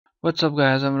What's up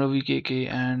guys, I'm Ravi KK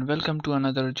and welcome to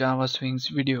another Java Swings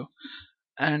video.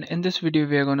 And in this video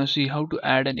we are gonna see how to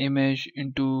add an image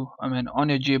into on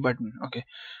your JButton. Okay.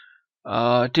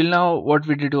 Till now what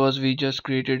we did was we just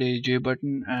created a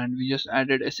JButton and we just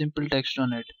added a simple text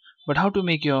on it. But how to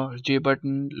make your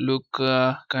JButton look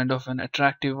kind of an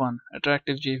attractive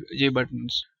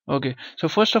JButtons. Okay, so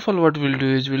first of all what we'll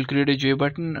do is we'll create a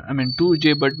JButton, two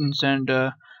JButtons,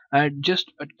 and add just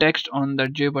a text on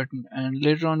that JButton, and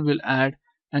later on we'll add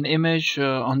an image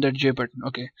on that JButton.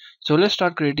 Okay, so let's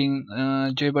start creating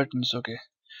JButtons. Okay,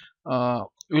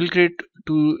 we'll create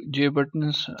two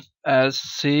JButtons as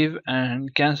save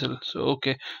and cancel. So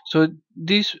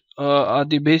these are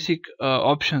the basic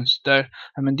options that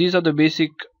these are the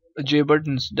basic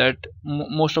JButtons that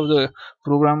most of the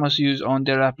programmers use on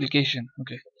their application.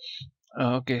 Okay.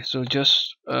 Okay, so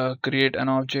just create an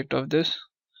object of this.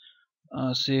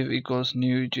 Save equals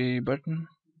new JButton.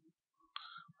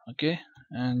 Okay,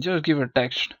 and just give a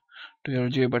text to your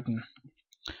JButton,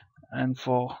 and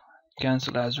for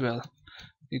cancel as well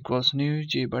equals new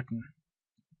JButton.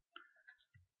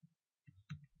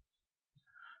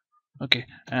 Okay,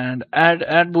 and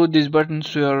add both these buttons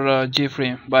to your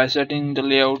JFrame by setting the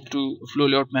layout to flow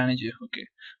layout manager. Okay,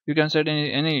 you can set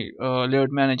any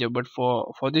layout manager, but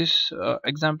for this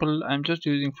example I'm just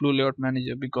using flow layout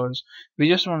manager because we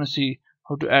just want to see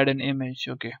how to add an image.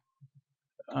 Okay,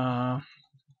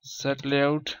 set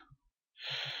layout,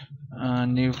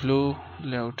 new flow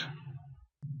layout.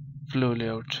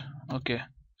 Okay,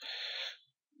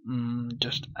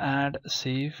 just add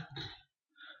save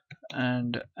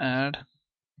and add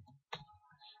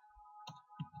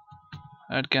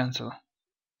cancel.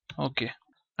 Okay,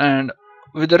 and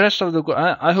with the rest of the code,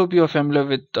 I hope you are familiar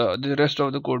with the rest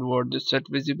of the code. What this set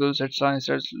visible, set size,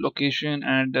 set location,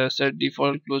 and set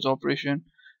default close operation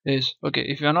is. Okay,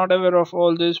 if you are not aware of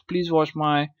all this, please watch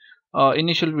my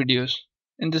initial videos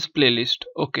in this playlist.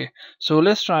 Okay, so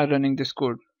let's try running this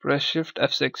code. Press shift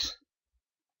F6,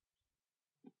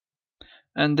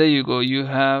 and there you go, you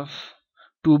have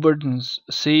two buttons,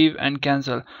 save and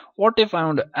cancel. What if I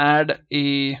want to add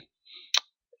a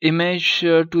image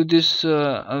to this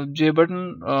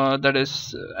JButton, that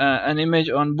is an image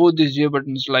on both these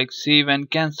JButtons, like save and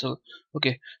cancel?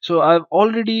 Okay, so I've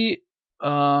already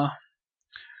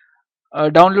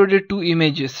downloaded two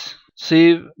images,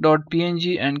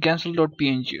 save.png and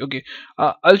cancel.png. Okay,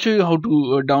 I'll show you how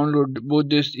to download both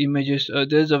these images.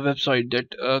 There's a website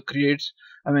that creates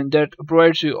that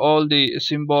provides you all the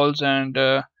symbols and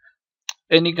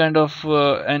any kind of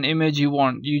an image you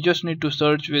want. You just need to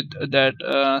search with that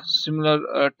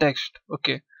similar text.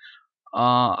 Okay,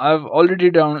 I've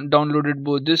already downloaded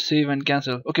both this save and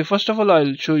cancel. Okay, first of all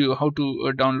I'll show you how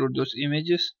to download those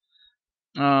images.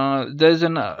 There's a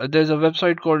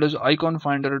website called as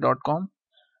iconfinder.com,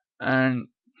 and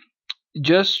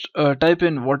just type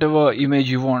in whatever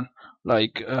image you want.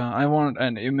 Like I want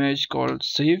an image called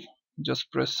save.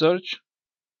 Just press search.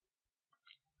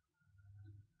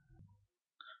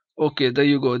 Okay, there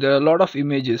you go, there are a lot of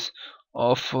images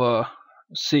of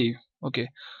save. Okay,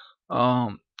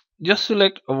 um, just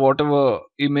select whatever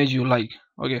image you like.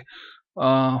 Okay,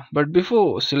 but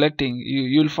before selecting,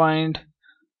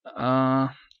 uh,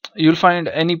 you'll find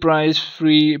any price,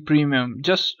 free, premium.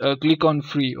 Just click on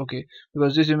free. Okay,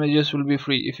 because these images will be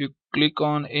free. If you click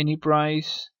on any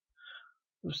price,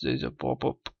 there's a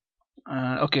pop-up.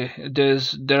 Okay,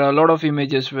 there are a lot of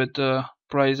images with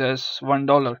price as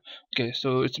 $1. Okay,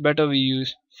 so it's better we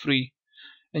use free,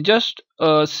 and just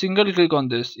single click on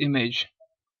this image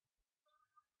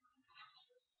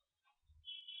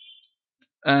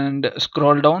and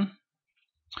scroll down,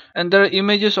 and there are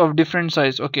images of different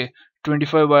size. Okay,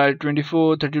 25 by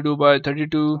 24, 32 by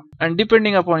 32, and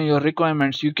depending upon your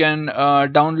requirements you can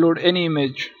download any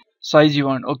image size you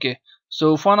want. Okay,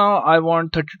 so for now I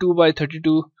want 32 by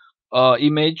 32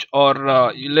 image, or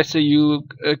let's say you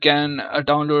can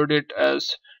download it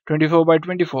as 24 by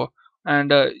 24,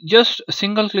 and just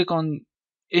single click on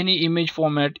any image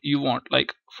format you want.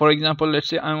 Like for example, let's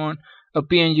say I want a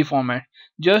PNG format.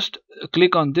 Just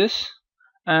click on this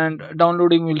and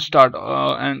downloading will start,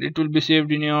 and it will be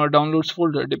saved in your downloads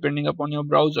folder depending upon your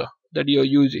browser that you're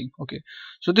using. Okay,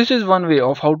 so this is one way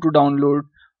of how to download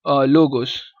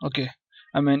logos. Okay,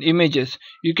 images.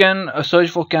 You can search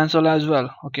for cancel as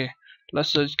well. Okay, let's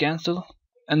search cancel,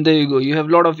 and there you go, you have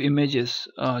a lot of images.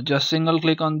 Just single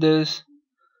click on this,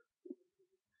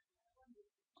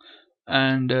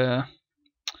 and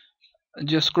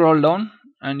just scroll down,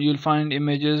 and you'll find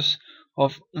images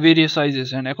of various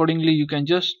sizes, and accordingly you can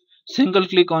just single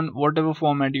click on whatever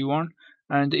format you want,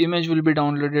 and the image will be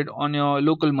downloaded on your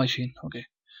local machine. Okay,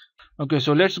 Okay,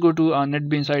 so let's go to our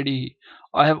NetBeans IDE.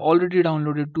 I have already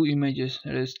downloaded two images,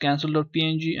 that is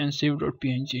cancel.png and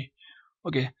save.png.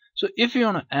 Okay, so if you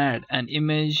want to add an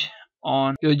image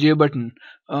on your JButton,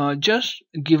 just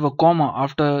give a comma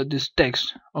after this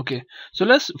text. Okay, so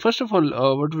let's first of all,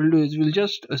 what we'll do is we'll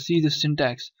just see the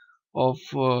syntax of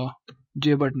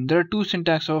JButton. There are two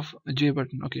syntax of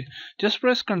JButton. Okay, just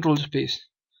press Control space,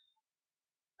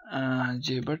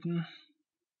 JButton.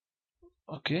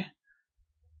 Okay,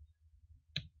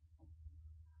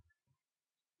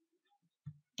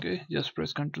 just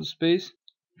press Control space.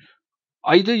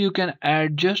 Either you can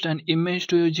add just an image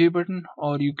to your JButton,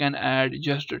 or you can add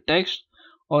just a text,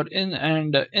 or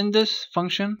in this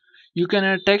function you can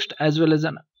add text as well as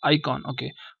an icon.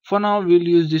 Okay, for now we'll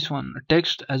use this one,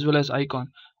 text as well as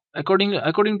icon. According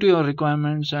to your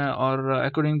requirements, or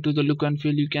according to the look and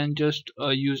feel, you can just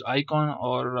use icon,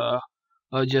 or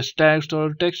just text,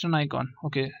 or text and icon.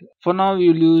 Okay, for now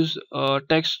we'll use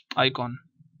text icon,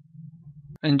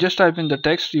 and just type in the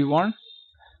text you want,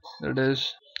 that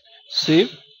is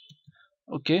save.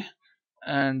 Okay,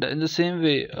 and in the same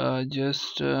way,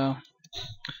 just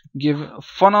give,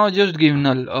 for now just give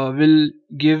null. Will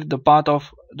give the path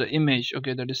of the image.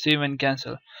 Okay, that is save and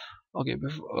cancel. Okay,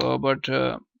 but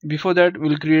before that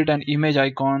we'll create an image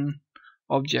icon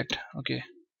object. Okay,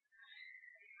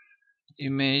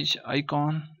 image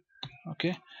icon.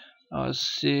 Okay,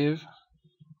 save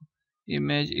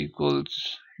image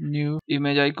equals new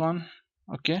image icon.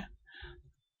 Okay,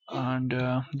 and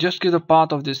just give the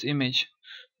path of this image.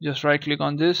 Just right click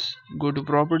on this, go to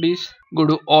properties, go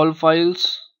to all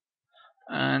files,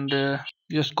 and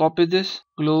just copy this,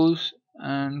 close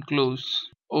and close.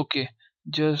 Okay,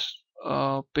 just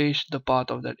paste the path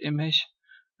of that image,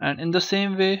 and in the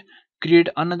same way create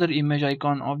another image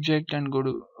icon object, and go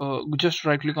to just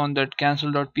right click on that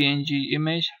cancel.png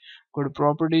image, go to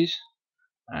properties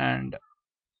and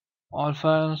all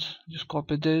files, just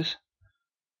copy this,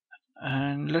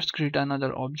 and let's create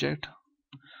another object,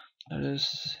 that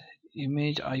is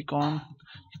image icon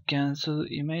cancel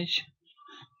image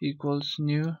equals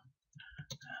new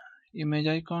image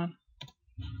icon,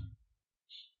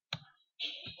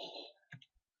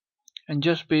 and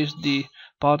just paste the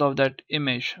path of that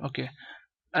image. Okay,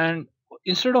 and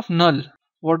instead of null,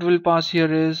 what will pass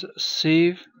here is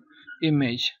save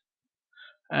image,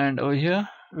 and over here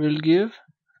we'll give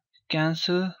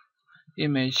cancel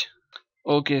image.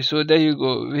 Okay, so there you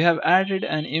go, we have added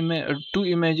an image, two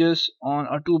images on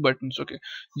our two buttons. Okay,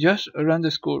 just run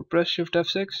this code, press shift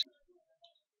F6.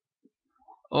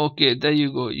 Okay, there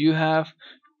you go, you have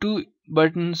two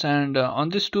buttons, and on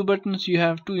these two buttons you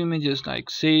have two images like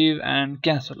save and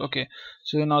cancel. Okay,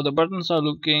 so now the buttons are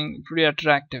looking pretty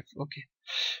attractive. Okay,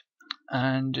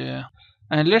 and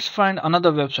let's find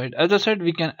another website. As I said,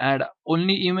 we can add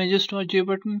only images to our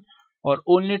JButton, or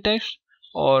only text,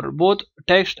 or both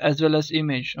text as well as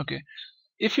image. Okay,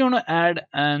 if you want to add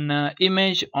an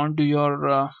image onto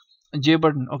your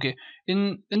JButton, okay,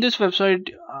 in this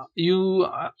website,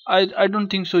 I don't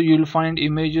think so you'll find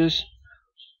images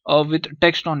with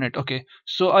text on it. Okay,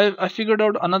 so I figured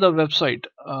out another website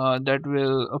that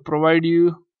will provide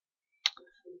you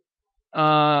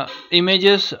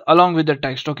images along with the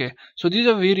text. Okay, so these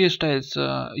are various styles.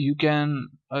 You can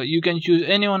choose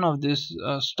any one of these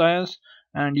styles,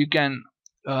 and you can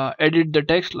edit the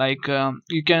text, like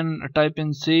you can type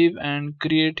in save and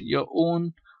create your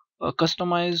own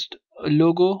customized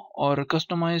logo or a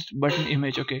customized button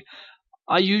image. Okay,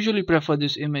 I usually prefer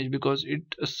this image because it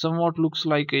somewhat looks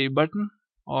like a button,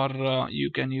 or you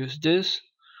can use this,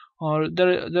 or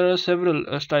there are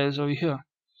several styles over here,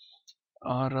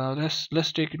 or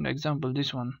let's take an example,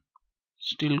 this one,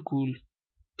 still cool.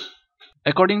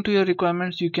 According to your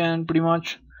requirements, you can pretty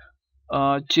much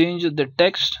change the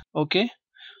text. Okay,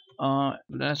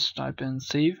 let's type in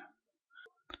save.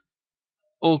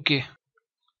 Okay,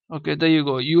 there you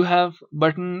go, you have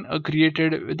button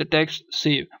created with the text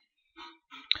save.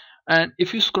 And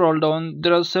if you scroll down,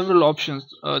 there are several options,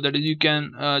 that is, you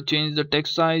can change the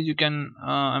text size, you can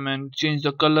change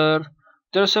the color.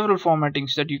 There are several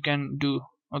formattings that you can do.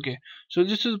 Okay, so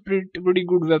this is pretty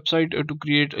good website to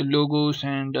create logos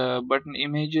and button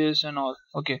images and all.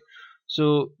 Okay,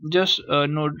 so just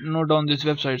note down these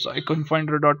websites,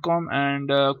 iconfinder.com and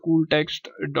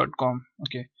cooltext.com.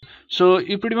 Okay, so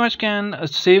you pretty much can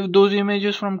save those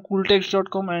images from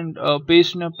cooltext.com and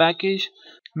paste in a package.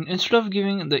 Instead of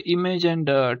giving the image and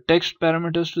text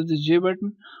parameters to this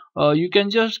JButton, you can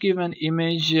just give an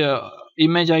image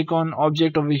icon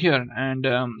object over here, and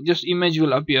just image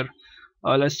will appear.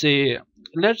 Let's say,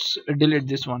 let's delete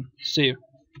this one, save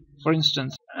for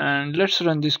instance, and let's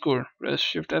run this code, press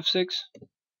shift F6.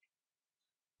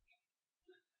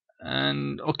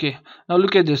 And okay, now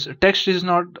look at this, text is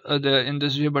not there in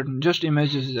this JButton, just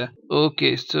images is there.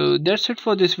 Okay, so that's it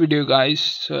for this video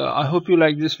guys. I hope you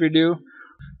like this video.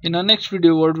 In our next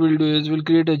video what we'll do is we'll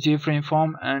create a JFrame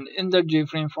form, and in that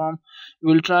JFrame form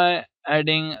we'll try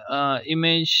adding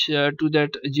image to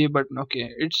that JButton. Okay,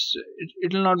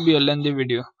 it'll not be a lengthy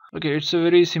video. Okay, it's a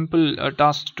very simple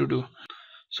task to do.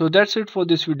 So that's it for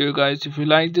this video guys. If you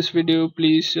like this video,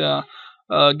 please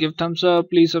give thumbs up,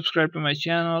 please subscribe to my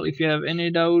channel. If you have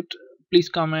any doubt, please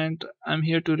comment. I'm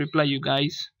here to reply you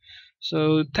guys.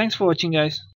 So thanks for watching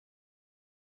guys.